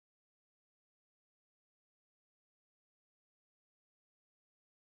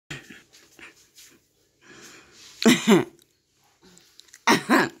Okay.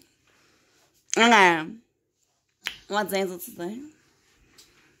 What day is it today?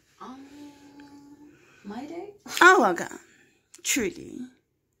 My day? Oh, okay. Truly.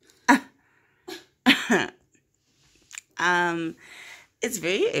 It's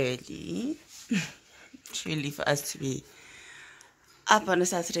very early. Truly for us to be up on a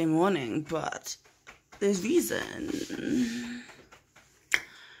Saturday morning, but there's reason.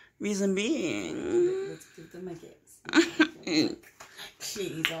 Reason being. Let's give them a guess.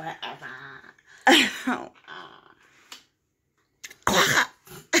 Please, whatever.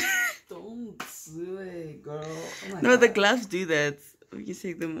 Don't do it, girl. Oh my No, God. the gloves do that. We can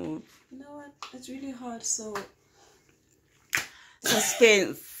take them off. You know what? It's really hard, so...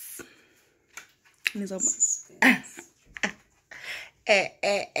 Suspense. Suspense.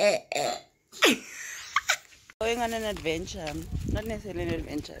 Going on an adventure. Not necessarily an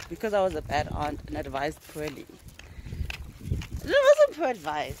adventure. Because I was a bad aunt and advised poorly. It wasn't poor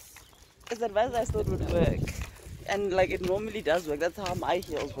advice. It's advice I thought would work. And like it normally does work. That's how my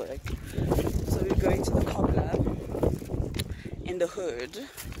heels work. So we're going to the cobbler in the hood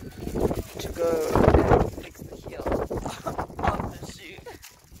to go and fix the heel of the shoe.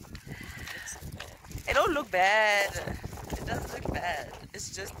 It don't look bad. It doesn't look bad. It's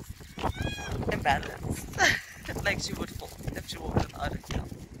just imbalanced. Like she would fall if she walked without a heel.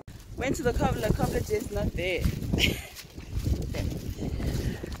 Went to the cobbler. Cobbler just not there.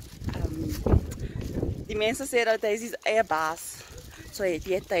 Die mense sê dat hy is eie baas. So hy het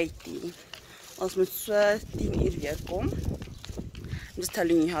jy tyd nie. Ons moet so 10 uur weer kom. I'm just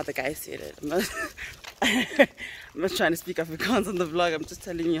telling you how the guy said it. I'm not trying to speak Afrikaans on the vlog. I'm just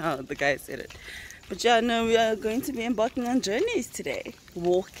telling you how the guy said it. But yeah, no, we are going to be embarking on journeys today.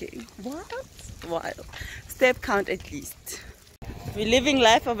 Walking. What? Wild. Step count at least. We're living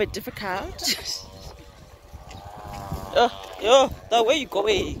life of a difficult. Yo, dog, where you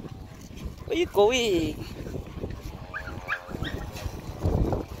going? Where you going?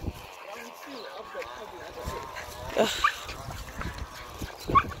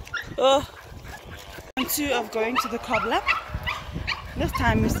 Round 2 of going to the cobbler. This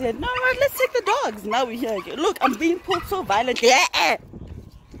time we said, no, let's take the dogs. Now we're here again. Look, I'm being pulled so violently.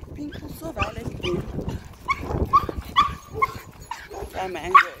 Being pulled so violently. By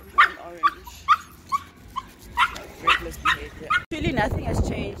mango and orange. Reckless behavior. Really nothing has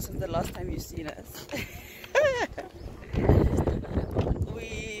changed since the last time you've seen us.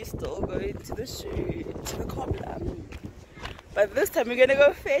 We still going to the cobbler. But this time we're gonna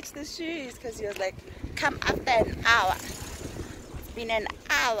go fetch the shoes because he was like, come after an hour. It's been an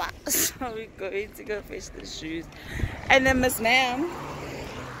hour. So we're going to go fetch the shoes. And then Miss Ma'am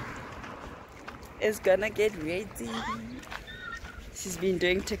is gonna get ready. She's been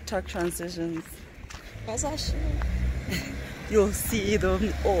doing TikTok transitions. How's that shit? You'll see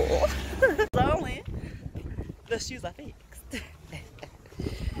them all. Only the shoes are fixed.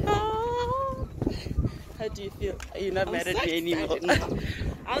 Oh. How do you feel? Are you not mad at me anymore?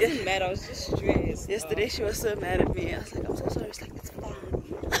 I wasn't mad, I was just stressed. Yesterday she was so mad at me. I was like, I'm so sorry. It's like, it's fine.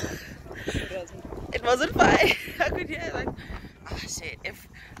 It wasn't fine. I could hear like, oh shit. If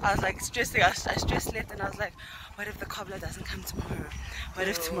I was like stressing, I stressed left and I was like, what if the cobbler doesn't come tomorrow? What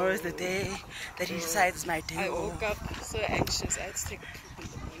if tomorrow is the day that he decides it's my day? I woke up so anxious, I had to take a poop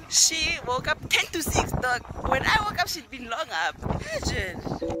in the morning. She woke up 10 to 6, dog. When I woke up, she'd been long up. Imagine.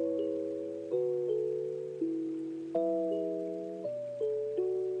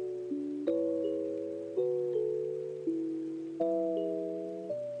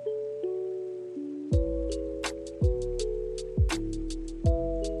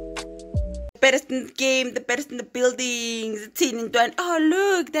 Best in the game, the best in the buildings, the 10 and 20. Oh,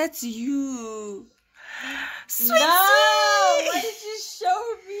 look, that's you. Sweet, No! Why sweet. did you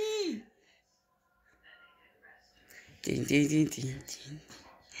show me? Ding, ding, ding, ding,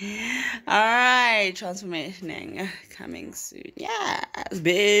 ding. Alright, transformation coming soon. Yeah, it's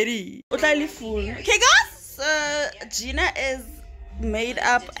very full. Okay, guys, so Gina is made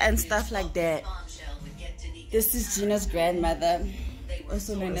up and stuff like that. This is Gina's grandmother,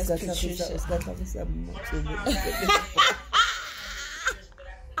 also known as Patricia.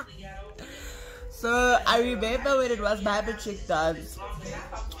 So I remember when it was my Matric dance,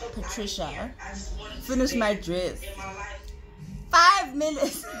 Patricia finished my dress. 5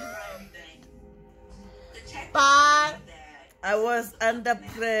 minutes. But I was under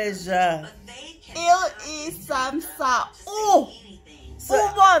pressure. Ill is Samsa. Oh, so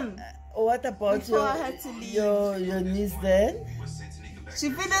what about your niece then? She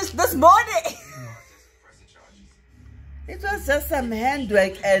finished this morning. It was just some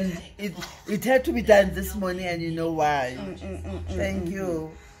handwork, and it had to be done this morning, and you know why. Thank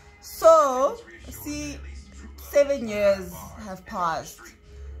you. So, see, 7 years have passed.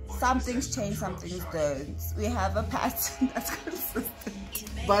 Some things change, some things don't. We have a pattern that's consistent.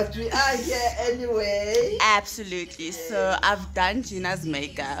 But we are here anyway. Absolutely. So I've done Gina's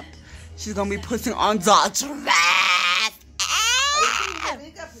makeup. She's gonna be putting on the dress. Are you doing the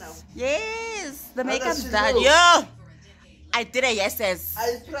makeup now? Yes, the How makeup's does she done. look? Yo, I did a yeses.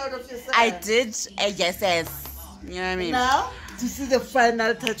 Are you proud of yourself? I did a yeses. You know what I mean? Now, to see the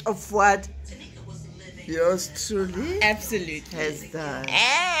final touch of what yours truly Absolutely. has done.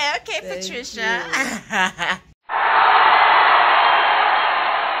 Hey, okay, Thank Patricia. you.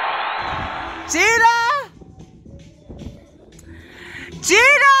 Gina!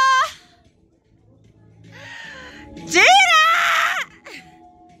 Gina! Gina!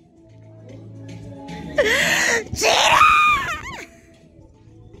 Gina!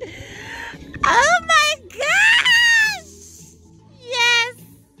 Oh my gosh! Yes!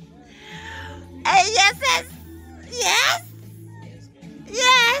 Yes! Yes! Yes!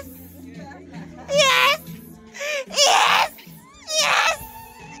 Yes! Yes! Yes! Yes!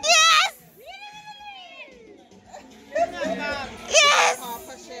 Yes!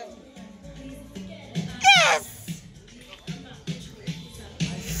 Yes!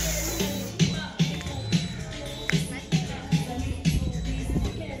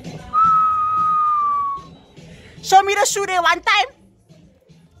 Show me the shoe there one time.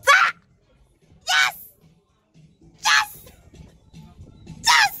 Yes! Yes!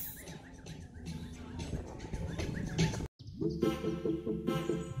 Yes!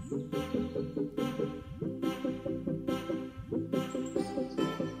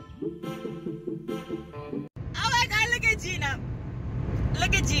 Oh my God, look at Gina.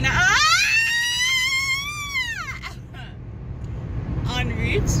 Look at Gina. Ah! En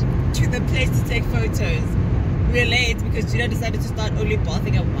route to the place to take photos. We're late because Gina decided to start only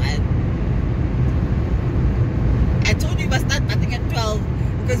bathing at 1. I told you we must start bathing at 12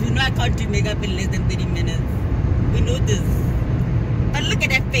 because we know I can't do makeup in less than 30 minutes. We know this. But look at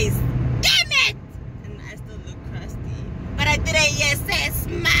that face. Damn it! And I still look crusty. But I did a yes,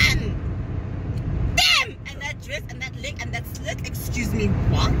 man. Damn! And that dress and that leg and that slit. Excuse me,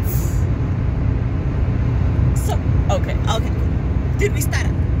 what? So, okay. Did we start?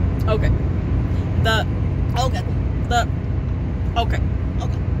 Okay. Okay. Okay.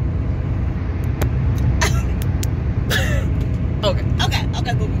 Go.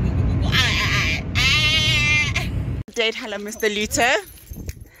 Date, hello, Mr. Luto.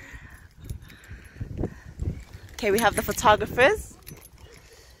 Okay, we have the photographers.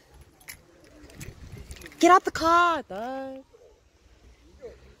 Get out the car, dog.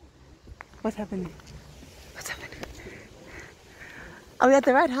 What's happening? Are we at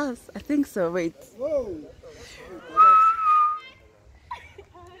the right house? I think so. Wait. Whoa.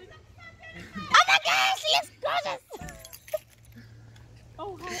 Oh my gosh, she looks gorgeous.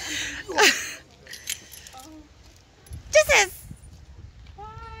 Oh, hi. Jesus.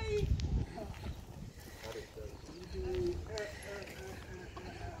 Hi.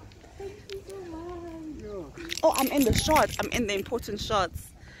 Oh, I'm in the shot. I'm in the important shots.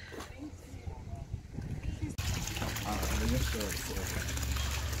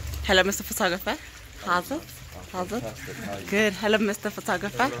 Hello, Mr. Photographer. How's it? Good. Hello, Mr.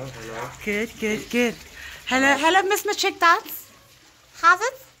 Photographer. Hello. Good. Hello, Miss Matric Dance. How's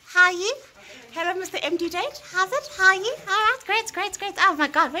it? How are you? Hello, Mr. MD Date. How's it? How are you? All right, great. Oh my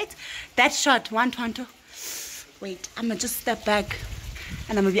God, wait. That shot, 1, 2. Wait, I'm gonna just step back,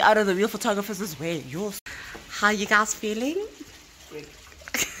 and I'm gonna be out of the real photographers' way. Yours. How you guys feeling? Great.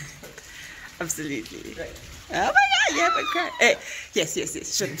 Absolutely. Great. Oh my God, yeah, but great. Yes.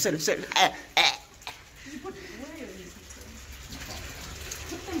 Shut him.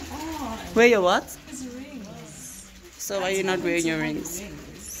 Wear your what? His rings. So why are you not wearing your rings?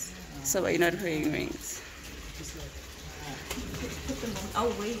 So why are you not wearing rings? Put them on.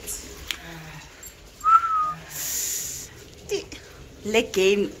 I'll wait. Leg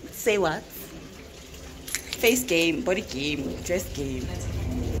game, say what? Face game, body game, dress game.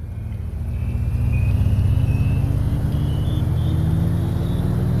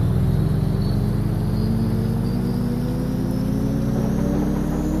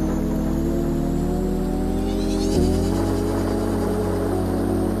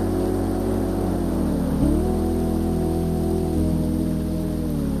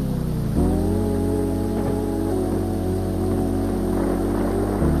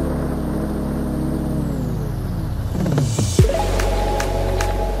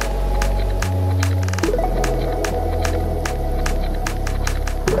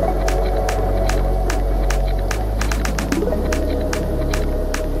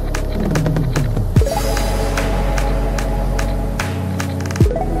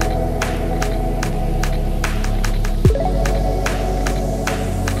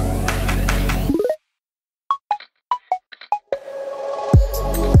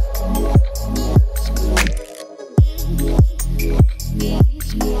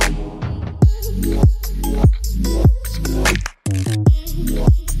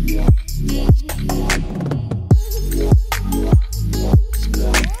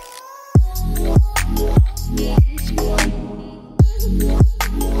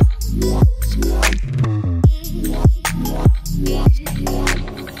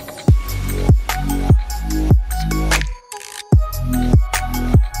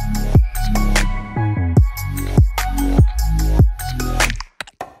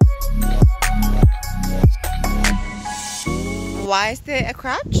 why is there a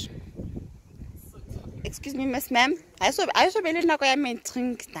crouch? Excuse me, Miss Ma'am. I saw really not going to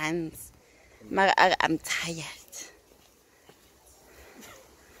drink dance. I'm tired.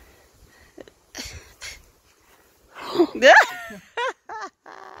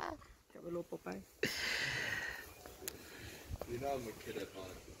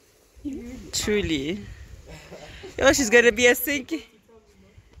 Truly. Oh, she's gonna be a sinking.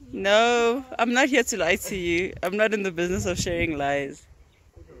 No, I'm not here to lie to you. I'm not in the business of sharing lies.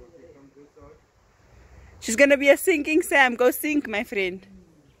 She's gonna be a sinking Sam. Go sink, my friend.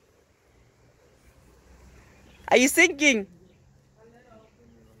 Are you sinking?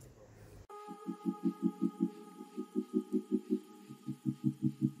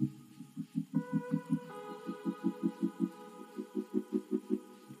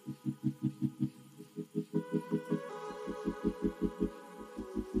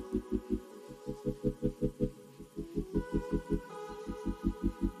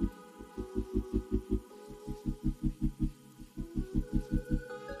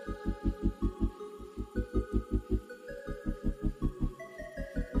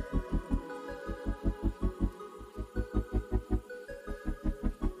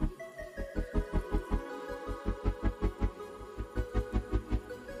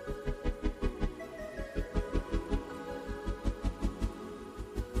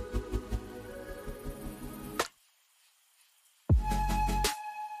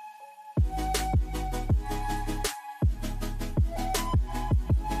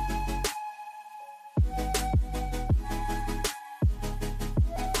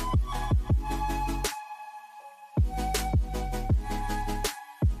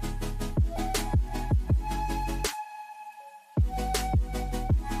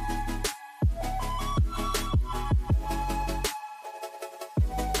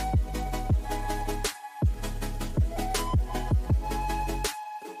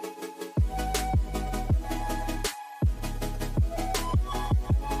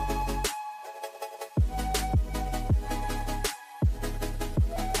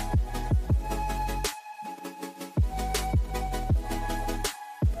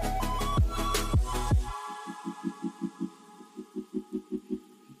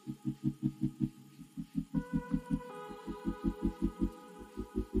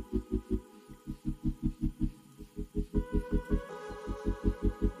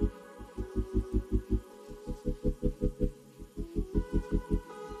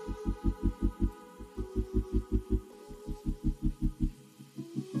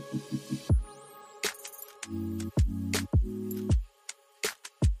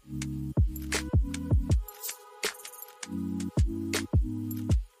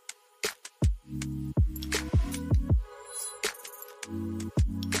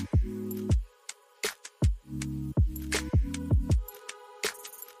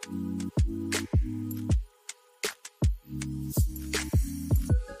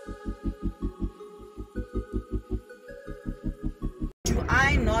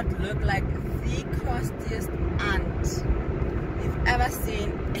 I not look like the crustiest aunt you've ever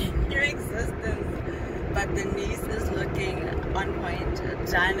seen in your existence? But the niece is looking on point.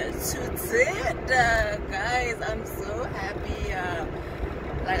 Gina shoots it. Guys, I'm so happy.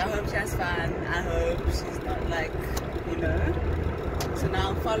 Like, I hope she has fun. I hope she's not like, you know. So now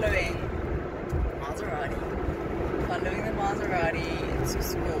I'm following the Maserati to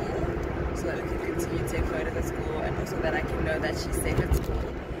school, so that we can continue to take photos at school, and also that I can know that she's safe at school,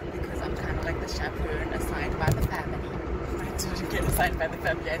 because I'm kind of like the chaperone assigned by the family. I didn't get assigned by the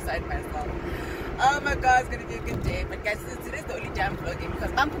family, I assigned myself. Oh my god, it's gonna be a good day. But guys, today's the only day I'm vlogging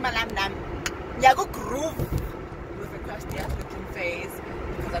because I go groove with a crusty ass looking face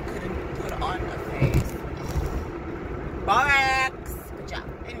because I couldn't put on a face. Borax! Good job.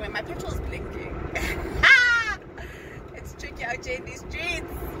 Anyway, my petrol's blinking. It's tricky out here in these streets.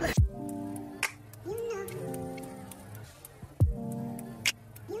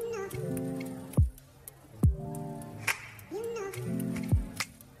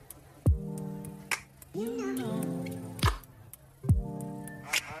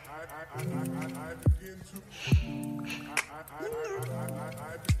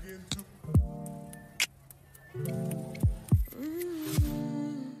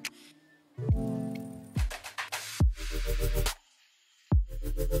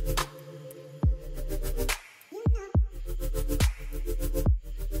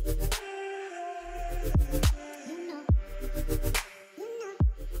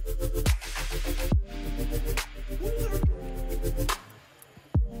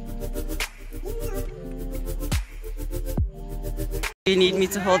 Do you need me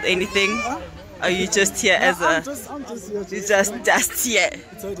to hold anything? Are you just here as a? I'm just here. You just here.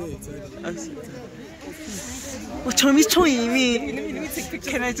 It's okay. Oh, Tommy's showing me.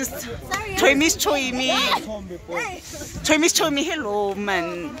 Can I just? Tommy's showing me. Tommy's showing me. Hello,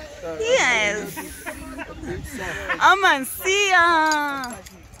 man. Yes. Man, see ya.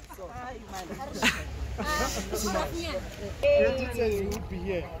 You would be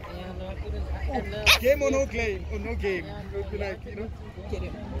here. Game or no game? Or no game? It would be like, you know.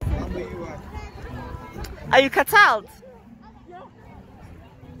 Where you are. Are you cut out?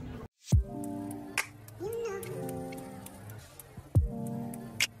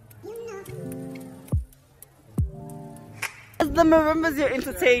 The marimbas your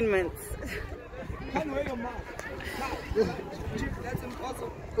entertainment. Come where your mouth. That's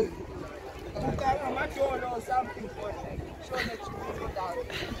impossible. Or something for that.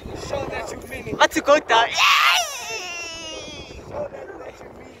 Show that you mean it. What to go down? Yay! Show that you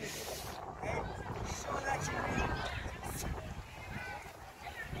mean it. Show that you mean it.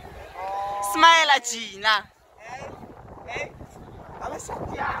 Smile at Gina. Hey, I'm a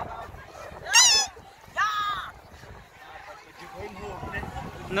yeah.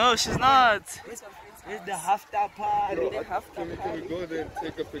 No, she's not. It's the half-time party. Can we go there and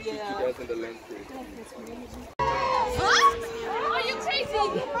take a picture together in the landscape? Are you crazy?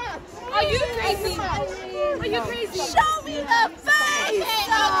 Are you crazy? Are you crazy? Show me the face!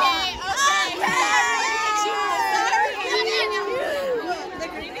 Okay.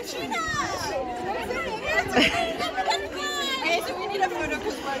 Okay, so we need a photo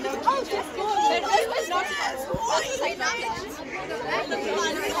because we're no teachers. But this was not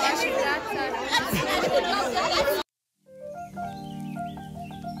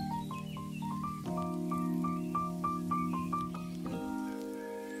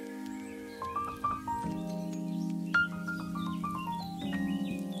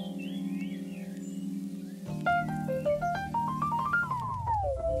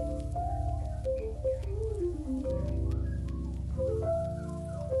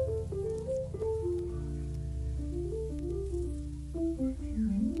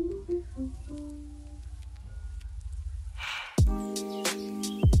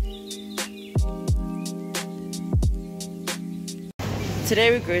Today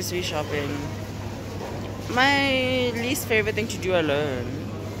we're grocery shopping. My least favorite thing to do alone.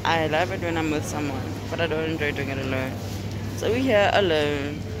 I love it when I'm with someone, but I don't enjoy doing it alone. So we're here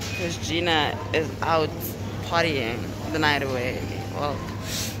alone because Gina is out partying the night away. Well,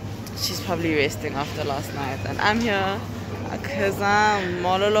 she's probably resting after last night, and I'm here because I'm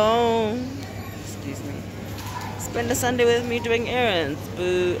all alone. Excuse me. Spend a Sunday with me doing errands.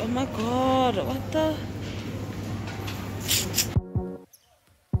 Boo. Oh my god, what the?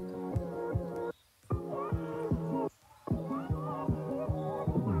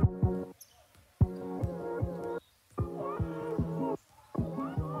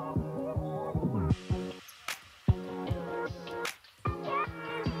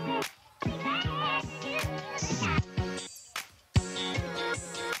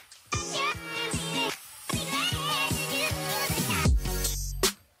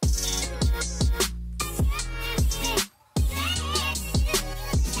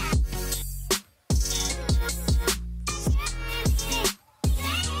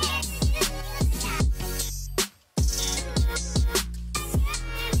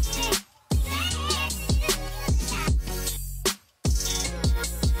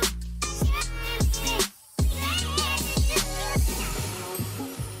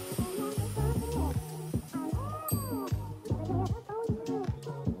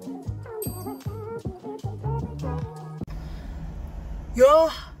 Yo,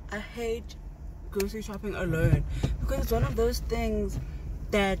 I hate grocery shopping alone because it's one of those things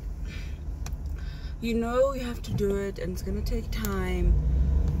that you know you have to do it and it's gonna take time,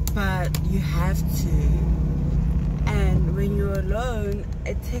 but you have to. And when you're alone,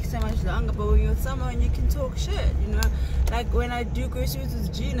 it takes so much longer. But when you're with someone, you can talk shit, you know. Like when I do groceries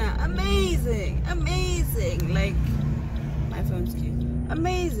with Gina, amazing. Like my phone's cute.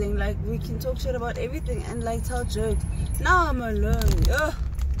 Amazing, like we can talk shit about everything and like tell jokes. Now I'm alone.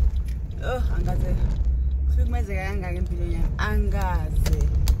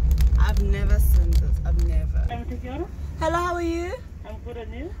 I've never seen this. I've never. Hello, how are you? I'm good,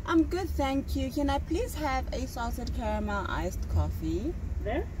 and you? I'm good, thank you. Can I please have a salted caramel iced coffee?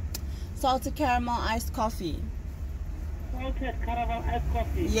 There? Salted caramel iced coffee. Salted caramel iced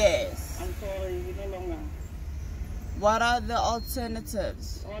coffee? Yes. I'm sorry, we no longer. What are the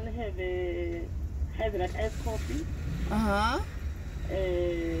alternatives? Only have a hazelnut iced coffee,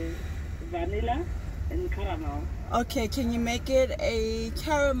 vanilla, and caramel. Okay, can you make it a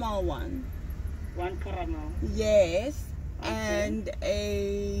caramel one? 1 caramel. Yes. Okay. And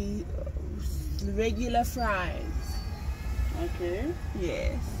a regular fries. Okay.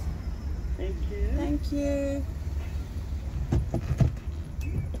 Yes. Thank you. Thank you.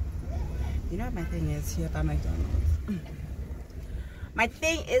 You know what my thing is here by McDonald's? My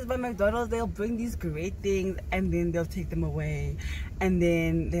thing is by McDonald's, they'll bring these great things and then they'll take them away. And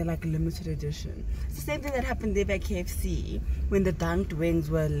then they're like limited edition. It's the same thing that happened there by KFC when the dunked wings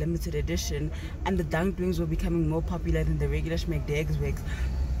were limited edition and the dunked wings were becoming more popular than the regular McDeggs wings.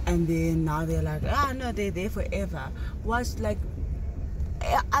 And then now they're like, ah no, they're there forever. Watch like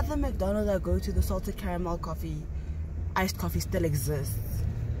other McDonald's I go to, the salted caramel coffee, iced coffee still exists.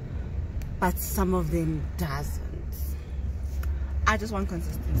 But some of them doesn't. I just want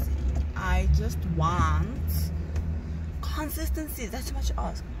consistency. I just want consistency. That's too much to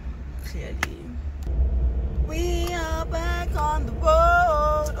ask. Clearly. We are back on the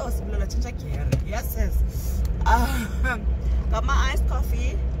road. Oh, yes, yes. Got my iced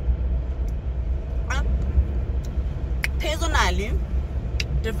coffee. Personally,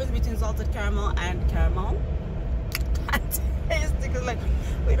 difference between salted caramel and caramel. Because like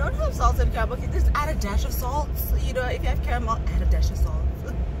we don't have salted caramel, okay, just add a dash of salt. You know, if you have caramel, add a dash of salt.